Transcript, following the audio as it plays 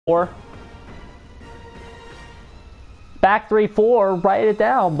4. Back 3-4, write it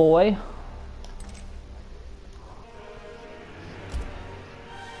down, boy.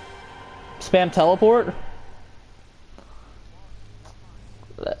 Spam teleport?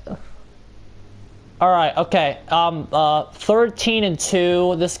 Alright, okay.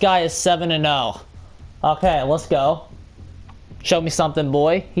 13-2. This guy is 7-0. Okay, let's go. Show me something,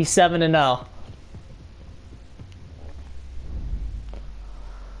 boy. He's 7-0.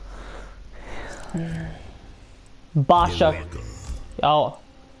 Basha. Oh.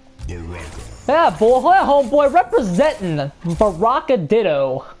 Baraka. Yeah, boy, homeboy, representing Baraka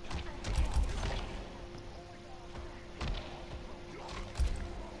Ditto.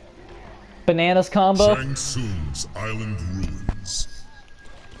 Bananas combo. Shang Tsung's Island Ruins.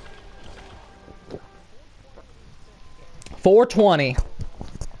 420.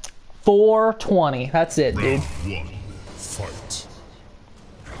 420. That's it, dude. Round 1. Fight.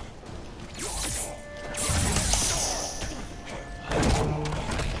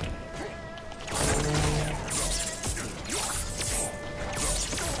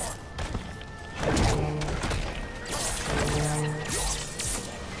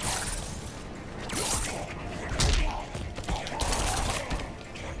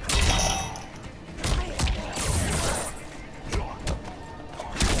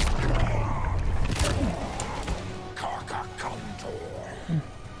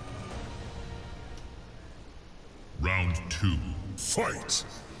 Round 2. Fight.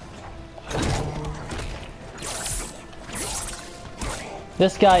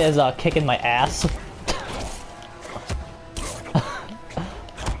 This guy is kicking my ass.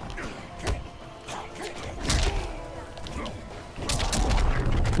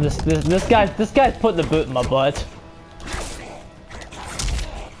 This guy's putting the boot in my butt.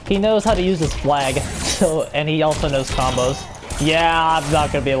 He knows how to use his flag, and he also knows combos. Yeah, I'm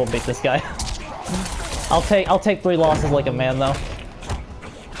not gonna be able to beat this guy. I'll take 3 losses like a man though.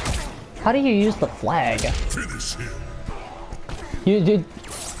 How do you use the flag? Finish him. You dude.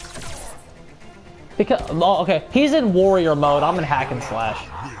 Because oh, okay, he's in warrior mode. I'm in hack and slash.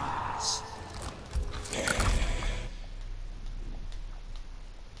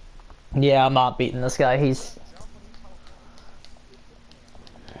 Yeah, I'm not beating this guy. He's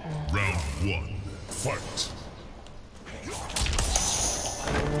Round 1. Fight.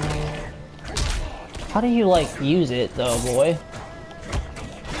 how do you like use it though, boy?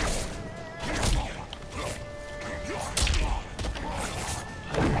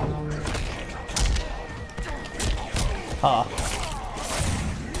 Huh.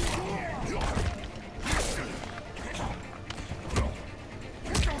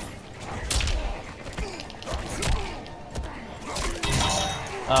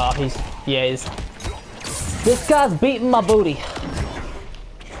 Oh, he's this guy's beating my booty.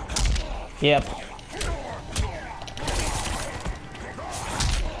 Yep.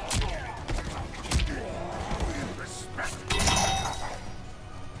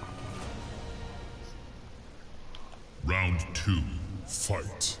 Round 2.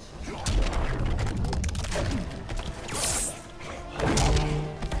 Fight.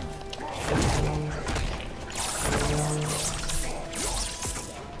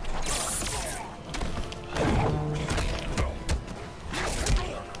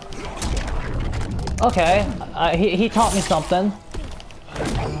 Okay, he taught me something.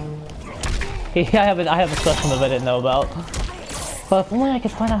 I have a special move I didn't know about. But if only I could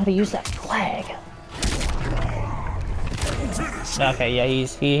find out how to use that flag. Okay, yeah,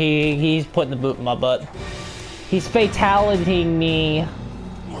 he's putting the boot in my butt. He's fatalitying me.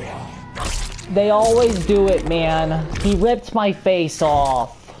 They always do it, man. He ripped my face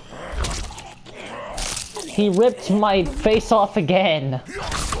off. He ripped my face off again.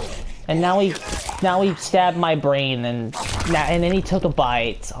 And now he stabbed my brain and then he took a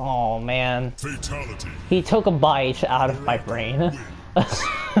bite. Oh man. Fatality. He took a bite out of my brain.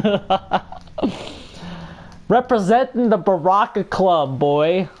 Representing the Baraka Club,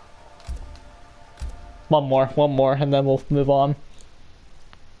 boy. One more, and then we'll move on.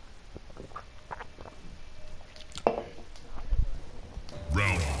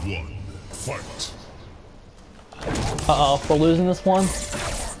 Round 1. Fight. Uh-oh, we're losing this one?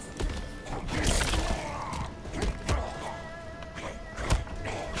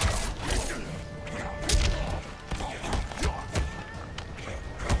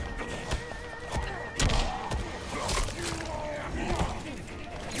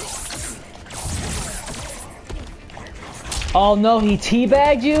 Oh no, he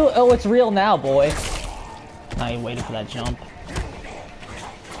teabagged you? Oh, it's real now, boy. Now you waited for that jump.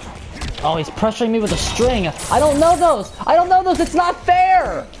 Oh, he's pressuring me with a string. I don't know those. I don't know those. It's not fair.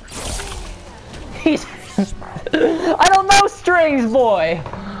 there! He's... I don't know strings, boy!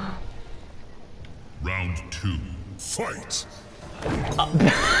 Round 2, fight!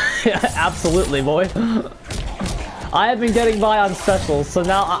 Yeah, absolutely, boy. I have been getting by on specials, so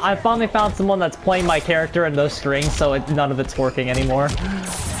now I finally found someone that's playing my character in those strings, so none of it's working anymore.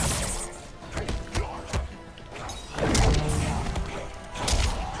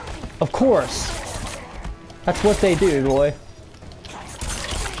 Of course. That's what they do, boy.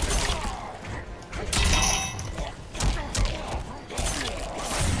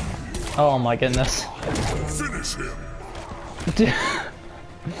 Oh my goodness. Finish him. Dude.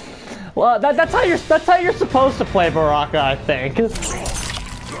 Well, that's how you're supposed to play Baraka, I think.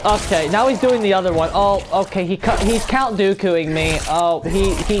 Okay, now he's doing the other one. Oh, okay, he's Count Dookuing me. Oh,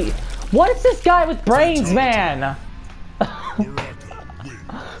 he. What is this guy with brains, man?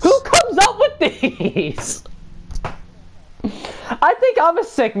 Who comes up with these? I think I'm a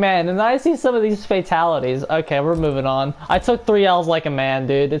sick man, and I see some of these fatalities. Okay, we're moving on. I took 3 L's like a man,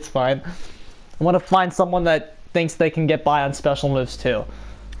 dude. It's fine. I want to find someone that thinks they can get by on special moves, too.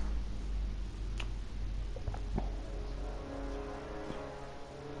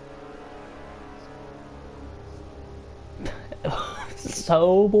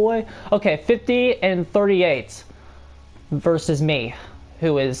 So, boy. Okay, 50 and 38 versus me,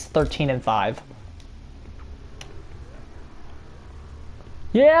 who is 13 and 5.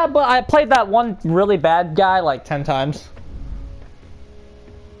 Yeah, but I played that one really bad guy like 10 times.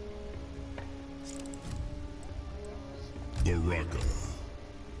 Baraka.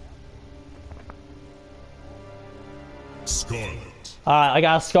 Scarlet. Alright, I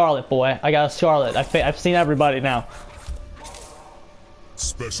got a Scarlet, boy. I got a Scarlet. I've seen everybody now.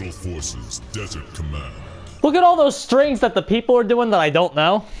 Special Forces Desert Command. Look at all those strings that the people are doing that I don't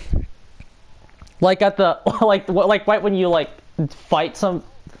know. Like at the like right when you like fight some.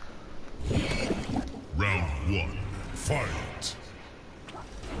 Round 1, fight.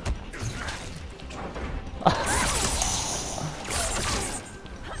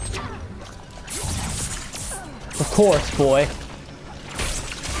 Of course, boy.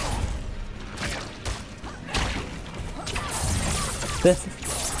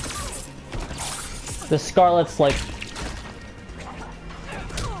 This Scarlet's like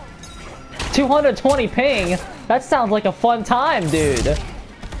 220 ping. That sounds like a fun time, dude. That's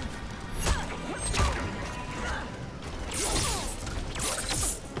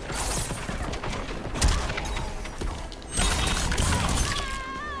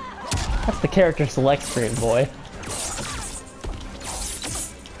the character select screen, boy.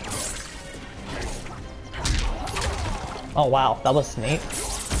 Oh wow, that was neat.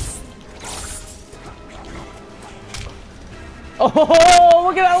 Oh,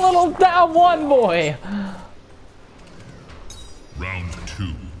 look at that little down one, boy! Round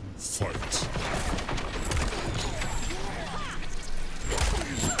 2, fight.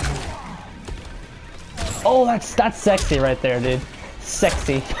 Oh, that's sexy right there, dude.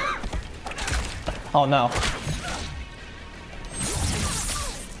 Sexy. Oh no.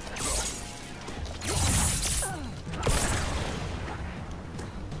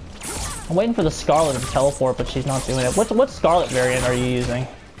 I'm waiting for the Scarlet to teleport, but she's not doing it. What Scarlet variant are you using?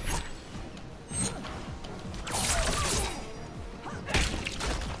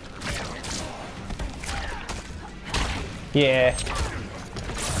 Yeah.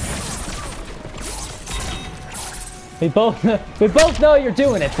 We both know you're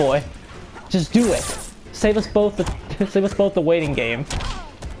doing it, boy. Just do it. Save us both the waiting game.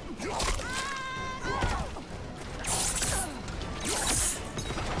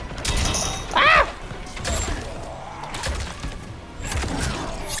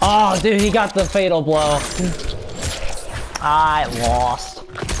 Oh, dude, he got the fatal blow. I lost.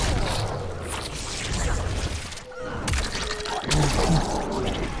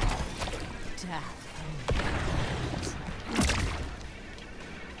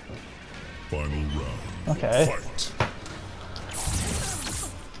 Final round. Okay. Fight.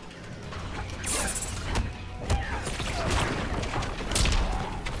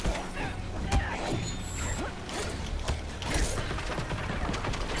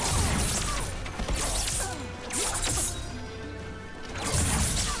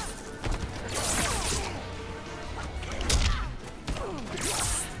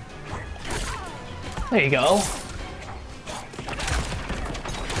 There you go.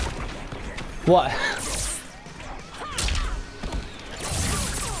 What?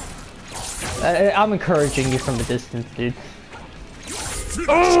 I'm encouraging you from a distance, dude.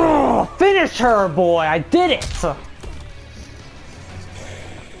 Oh, finish her, boy! I did it!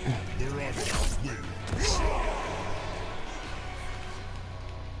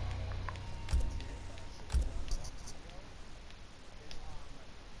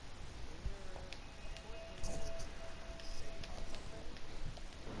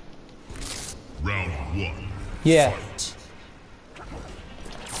 Yeah. Fight.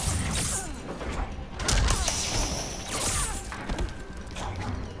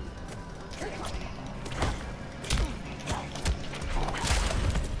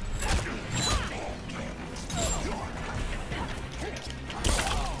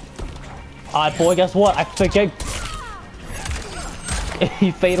 Alright, boy, guess what? I think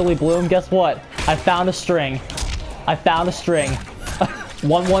he fatally blew him. Guess what? I found a string. I found a string.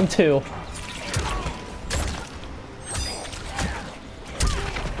 112.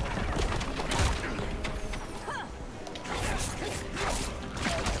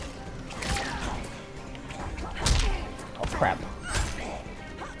 Oh, crap.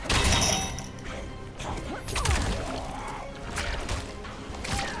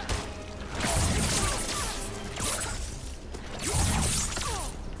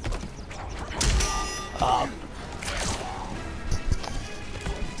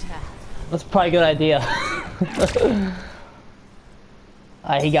 That's probably a good idea.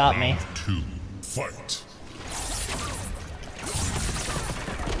 He got me. Round 2. Fight.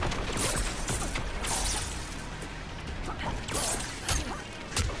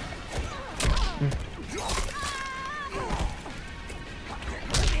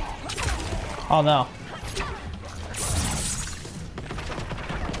 Oh no.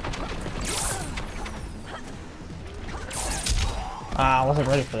 I wasn't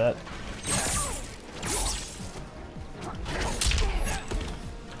ready for that.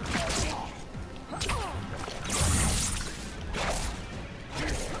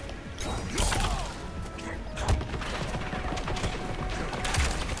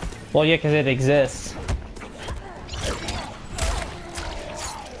 Well, yeah, because it exists.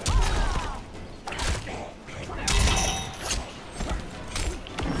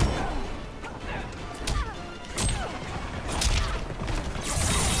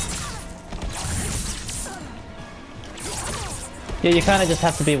 Yeah, you kind of just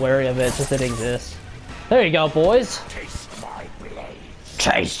have to be wary of it, just it exists. There you go, boys. Taste my blade.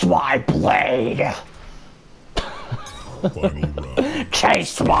 Taste my blade. Final round.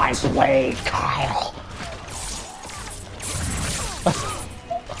 Taste my blade, Kyle.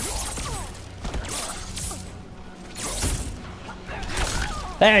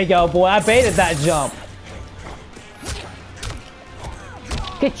 There you go, boy. I baited that jump.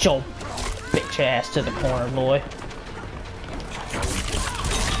 Get your bitch ass to the corner, boy.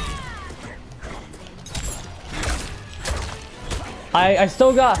 I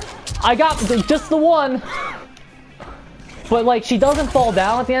still got... I got just the one. But, like, she doesn't fall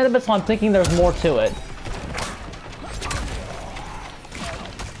down at the end of it, so I'm thinking there's more to it.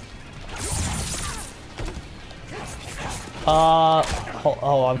 Hold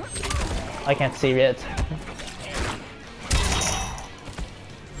on. I can't see it.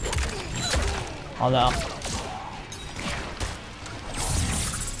 Oh, no.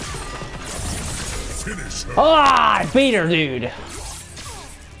 Finish her. Ah, I beat her, dude.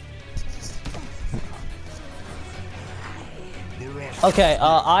 Okay,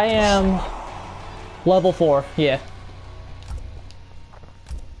 I am level 4, yeah.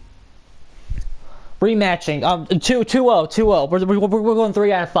 Rematching, 2-0. We're going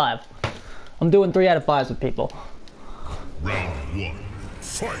 3 out of 5. I'm doing 3 out of 5s with people. Round 1.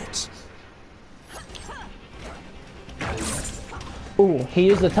 Fight. Ooh, he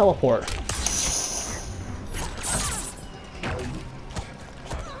used the teleport.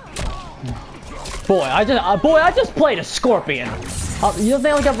 Boy, I just played a scorpion. You don't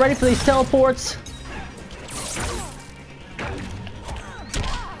think I got ready for these teleports?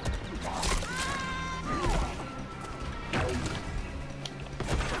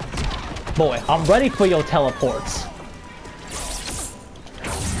 Boy, I'm ready for your teleports.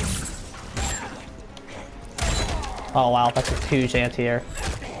 Oh wow, that's a huge anti-air.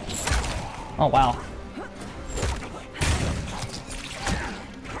 Oh wow.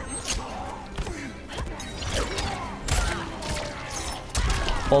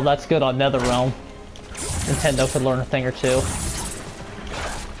 Well, that's good on NetherRealm. Nintendo could learn a thing or two.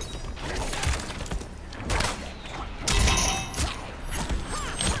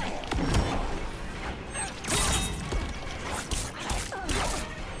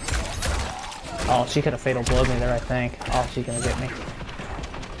 Oh, she could have fatal blowed me there, I think. Oh, she's gonna get me.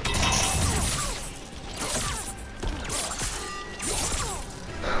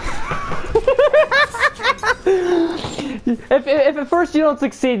 If at first you don't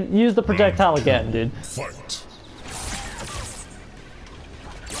succeed, use the projectile again, dude. Fight.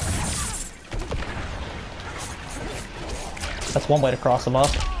 That's one way to cross them up.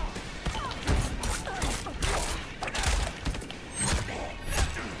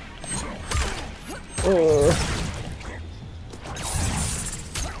 Ugh.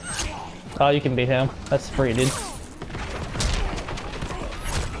 Oh, you can beat him. That's free, dude.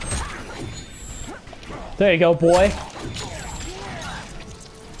 There you go, boy.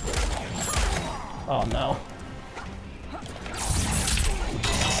 Oh no.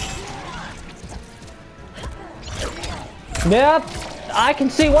 Yep, I can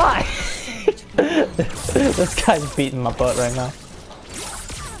see why. This guy's beating my butt right now.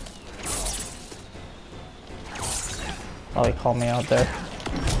 Oh, he called me out there.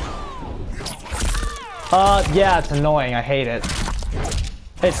 Yeah, it's annoying. I hate it.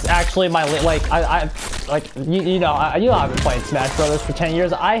 It's actually my you know I've been playing Smash Brothers for 10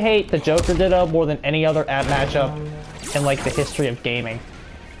 years. I hate the Joker Ditto more than any other ad matchup in like the history of gaming.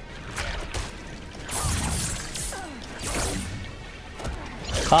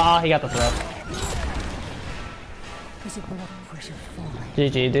 Ah, he got the throw.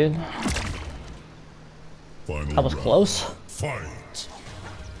 GG, dude. That was close. Fight.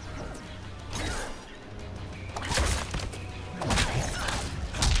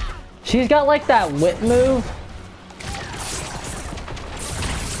 She's got like that whip move.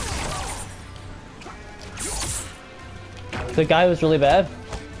 The guy was really bad.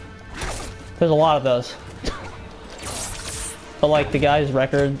 There's a lot of those. But like the guy's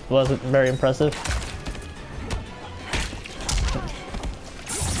record wasn't very impressive.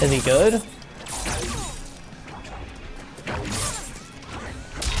 Is he good?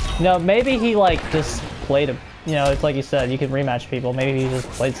 No, maybe he like just played a, you know, it's like you said, you can rematch people. Maybe he just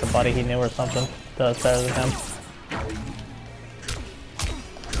played somebody he knew or something that's better than him.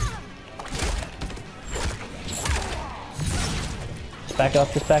 Just back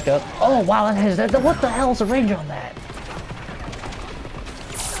up, just back up. Oh wow, what the hell is the range on that?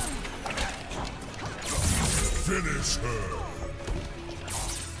 Finish her.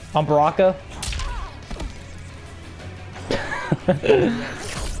 On Baraka?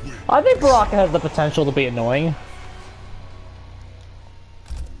 I think Baraka has the potential to be annoying.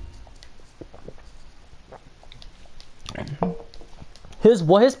 His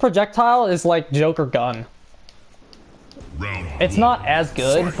projectile is like Joker gun. It's not as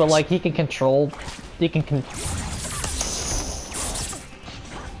good, but like he can control. He can.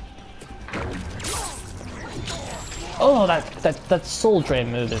 Oh, that soul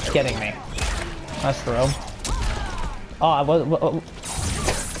drain move is getting me. Nice throw. Oh, what?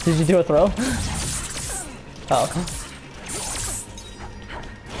 Did you do a throw? Oh.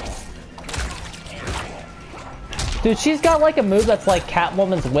 Dude, she's got like a move that's like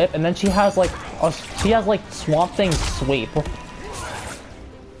Catwoman's whip, and then she has like Swamp Thing's sweep.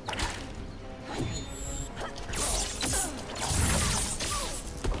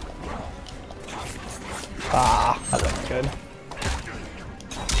 Ah, that wasn't good.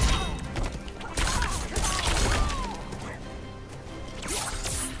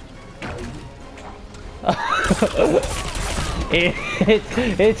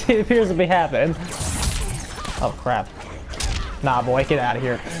 it appears to be happening. Oh crap. Nah, boy, get out of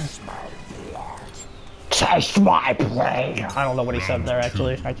here. Taste my blade. I don't know what he said there,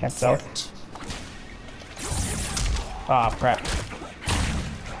 actually. I can't tell. Oh crap.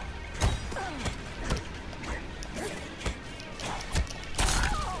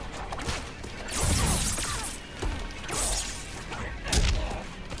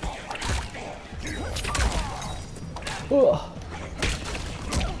 Ugh.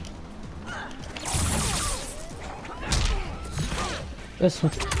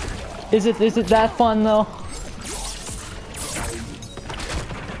 Is it that fun though?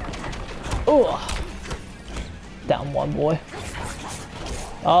 Ugh. Down one, boy.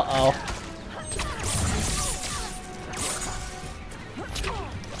 Uh-oh.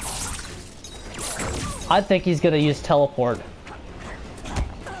 I think he's gonna use teleport.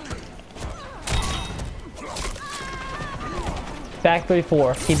 Back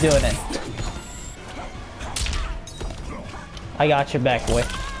 3-4. Keep doing it. I got your back, boy.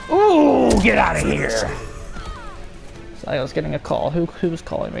 Ooh, get out of here! So I was getting a call. Who was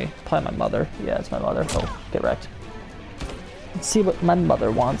calling me? Probably my mother. Yeah, it's my mother. Oh, get wrecked. Let's see what my mother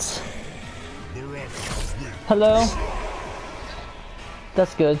wants. Hello?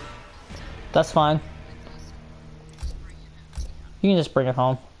 That's good. That's fine. You can just bring it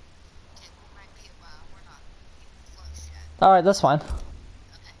home. Alright, that's fine.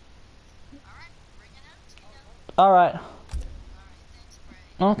 Alright.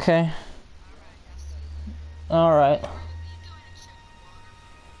 Okay. Alright.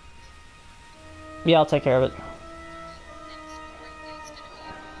 Yeah, I'll take care of it.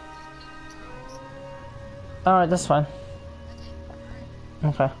 Alright, that's fine.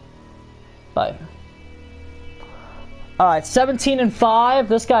 Okay. Bye. Alright, 17 and 5.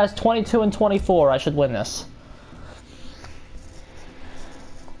 This guy's 22 and 24. I should win this.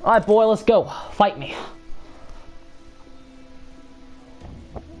 Alright, boy, let's go. Fight me.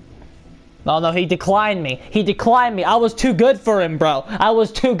 Oh no, he declined me. He declined me. I was too good for him, bro. I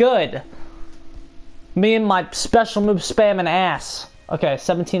was too good. Me and my special move spamming ass. Okay,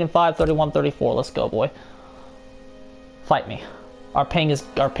 17 and 5, 31, 34. Let's go, boy. Fight me. Our ping's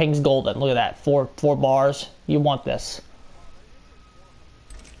golden. Look at that. Four bars. You want this.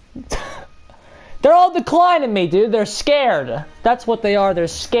 They're all declining me, dude. They're scared. That's what they are. They're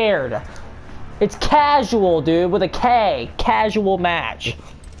scared. It's casual, dude, with a K. Casual match.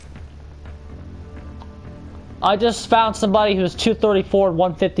 I just found somebody who's 234 and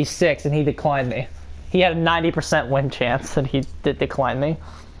 156, and he declined me. He had a 90% win chance, and he did decline me.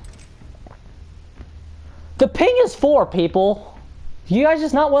 The ping is 4, people. You guys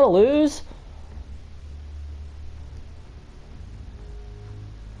just not want to lose?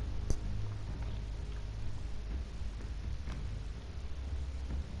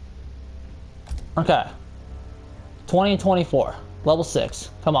 Okay. 20 and 24. Level 6.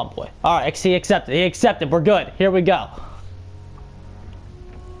 Come on, boy. Alright, he accepted. He accepted. We're good. Here we go.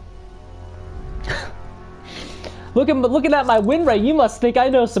 Looking at my win rate, you must think I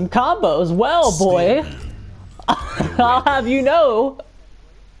know some combos. Well, boy. I'll have you know.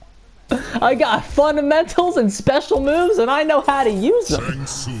 I got fundamentals and special moves, and I know how to use them. Shang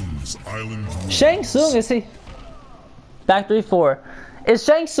Tsung's island rules. Shang Tsung, is he? Back 3-4. Is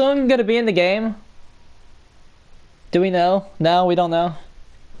Shang Tsung gonna be in the game? Do we know? No, we don't know.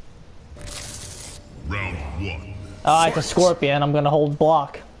 Round 1. Alright, it's a Scorpion. I'm gonna hold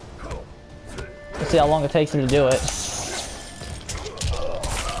block. Let's see how long it takes him to do it.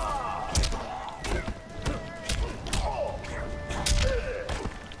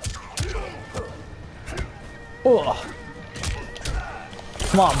 Ugh.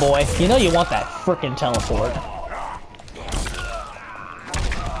 Come on, boy. You know you want that frickin' teleport.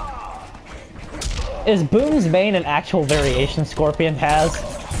 Is Boom's main an actual variation Scorpion has?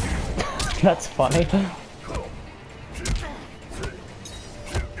 That's funny.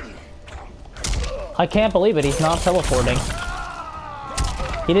 I can't believe it, he's not teleporting.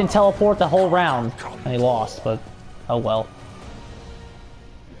 He didn't teleport the whole round, and he lost, but oh well.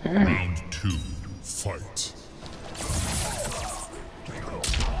 Round 2. Fight.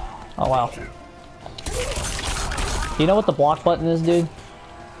 Oh wow. Do you know what the block button is, dude?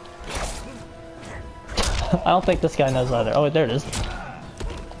 I don't think this guy knows either. Oh, there it is.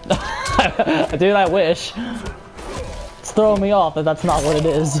 Dude, I wish. It's throwing me off that that's not what it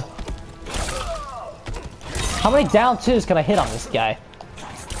is. How many down 2s can I hit on this guy?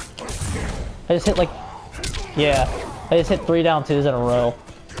 I just hit like... Yeah. I just hit 3 down 2s in a row.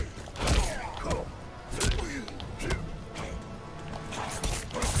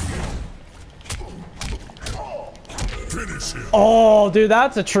 Oh, dude,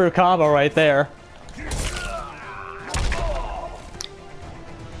 that's a true combo right there.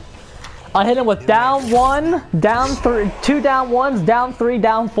 I hit him with down 1, down 3, 2 down 1s, down 3,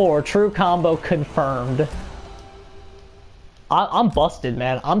 down 4. True combo confirmed. I'm busted,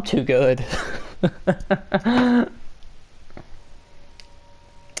 man. I'm too good. Round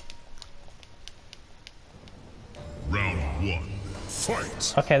 1.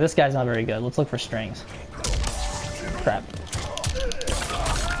 Fight. Okay, this guy's not very good. Let's look for strings. Crap.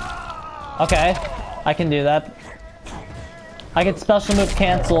 Okay, I can do that. I can special move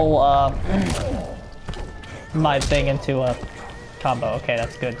cancel my thing into a combo. Okay,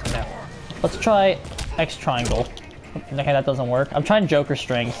 that's good to know. Let's try X triangle. Okay, that doesn't work. I'm trying Joker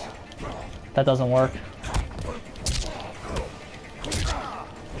strings. That doesn't work.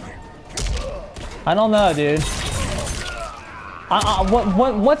 I don't know, dude.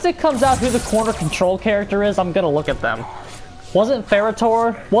 Once it comes out who the corner control character is, I'm gonna look at them. Wasn't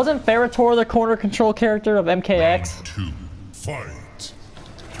Ferritor the corner control character of MKX? Round 2. Fight.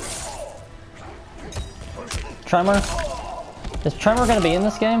 Tremor? Is Tremor gonna be in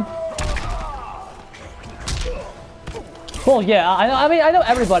this game? Well, yeah, I mean, I know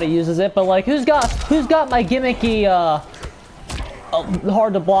everybody uses it, but like, who's got my gimmicky,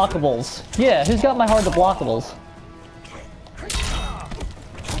 hard to blockables? Yeah, who's got my hard to blockables?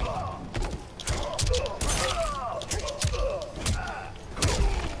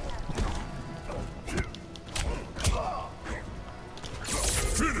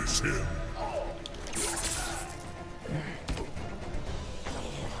 Finish him.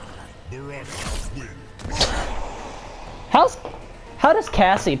 Baraka win. How does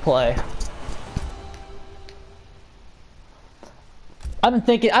Cassie play? I've been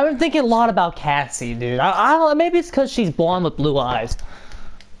thinking a lot about Cassie, dude. I don't know, maybe it's because she's blonde with blue eyes.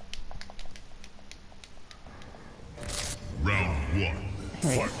 Round one.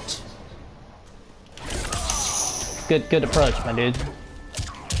 Fight. Good approach, my dude.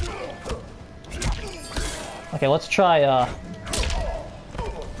 Okay, let's try, oh,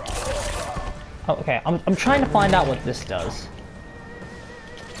 okay, I'm trying to find out what this does.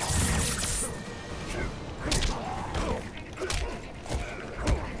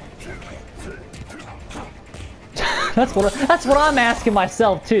 That's what I'm asking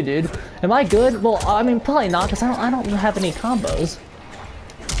myself too, dude. Am I good? Well, I mean, probably not, because I don't have any combos.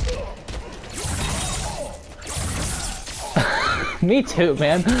 Me too,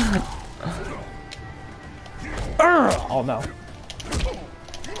 man. Oh no.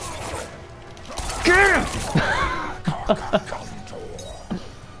 Get him!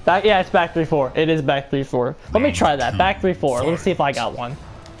 Yeah, it's back 3-4. It is back 3-4. Let me try that. Back 3-4. Let's see if I got one.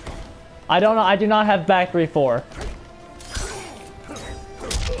 I don't know. I do not have back 3-4.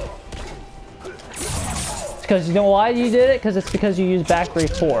 Because you know why you did it? Because it's because you used back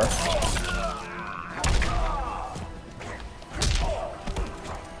 3-4.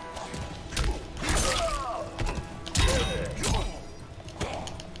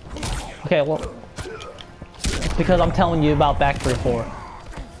 Okay, well, it's because I'm telling you about back 3-4.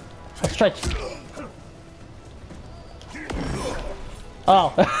 Let's try.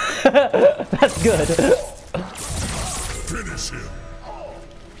 Oh, that's good. Finish him.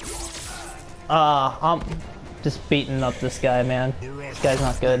 I'm just beating up this guy, man. This guy's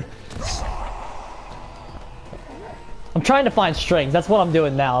not good. I'm trying to find strings. That's what I'm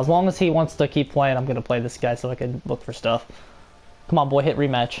doing now. As long as he wants to keep playing, I'm gonna play this guy so I can look for stuff. Come on, boy, hit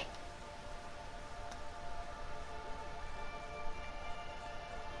rematch.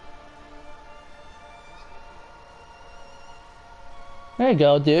 There you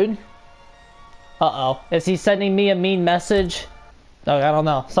go, dude. Uh-oh. Is he sending me a mean message? Oh, I don't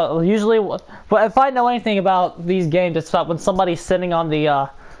know. So usually, if I know anything about these games, it's when somebody's sitting on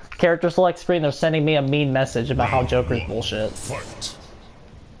the character select screen, they're sending me a mean message about how Joker's bullshit. Fight.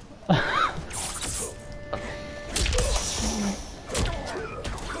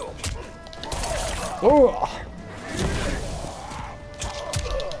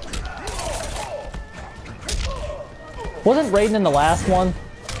 Wasn't Raiden in the last one?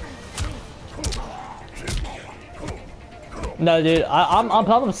 No, dude. I'm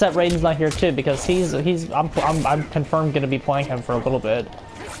upset Raiden's not here too because I'm confirmed gonna be playing him for a little bit,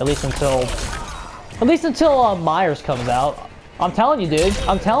 at least until Myers comes out. I'm telling you, dude.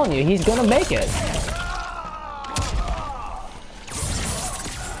 I'm telling you, he's gonna make it.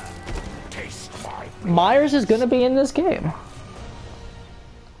 Myers is gonna be in this game.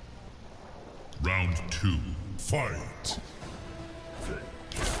 Round 2. Fight.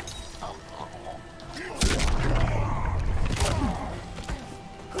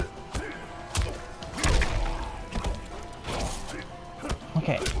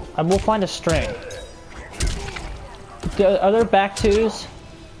 Okay, I will find a string. Are there back twos?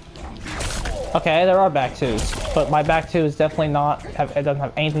 Okay, there are back twos, but my back two is definitely not. It doesn't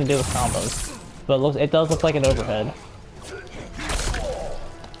have anything to do with combos, but it does look like an overhead.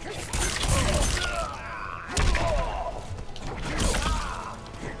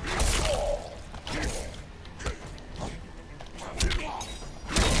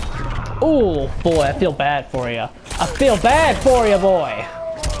 Ooh, boy, I feel bad for you. I feel bad for you, boy.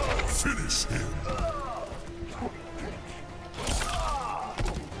 Finish him.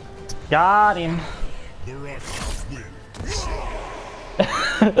 Got him.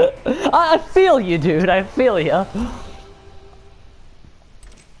 I feel you, dude. I feel you.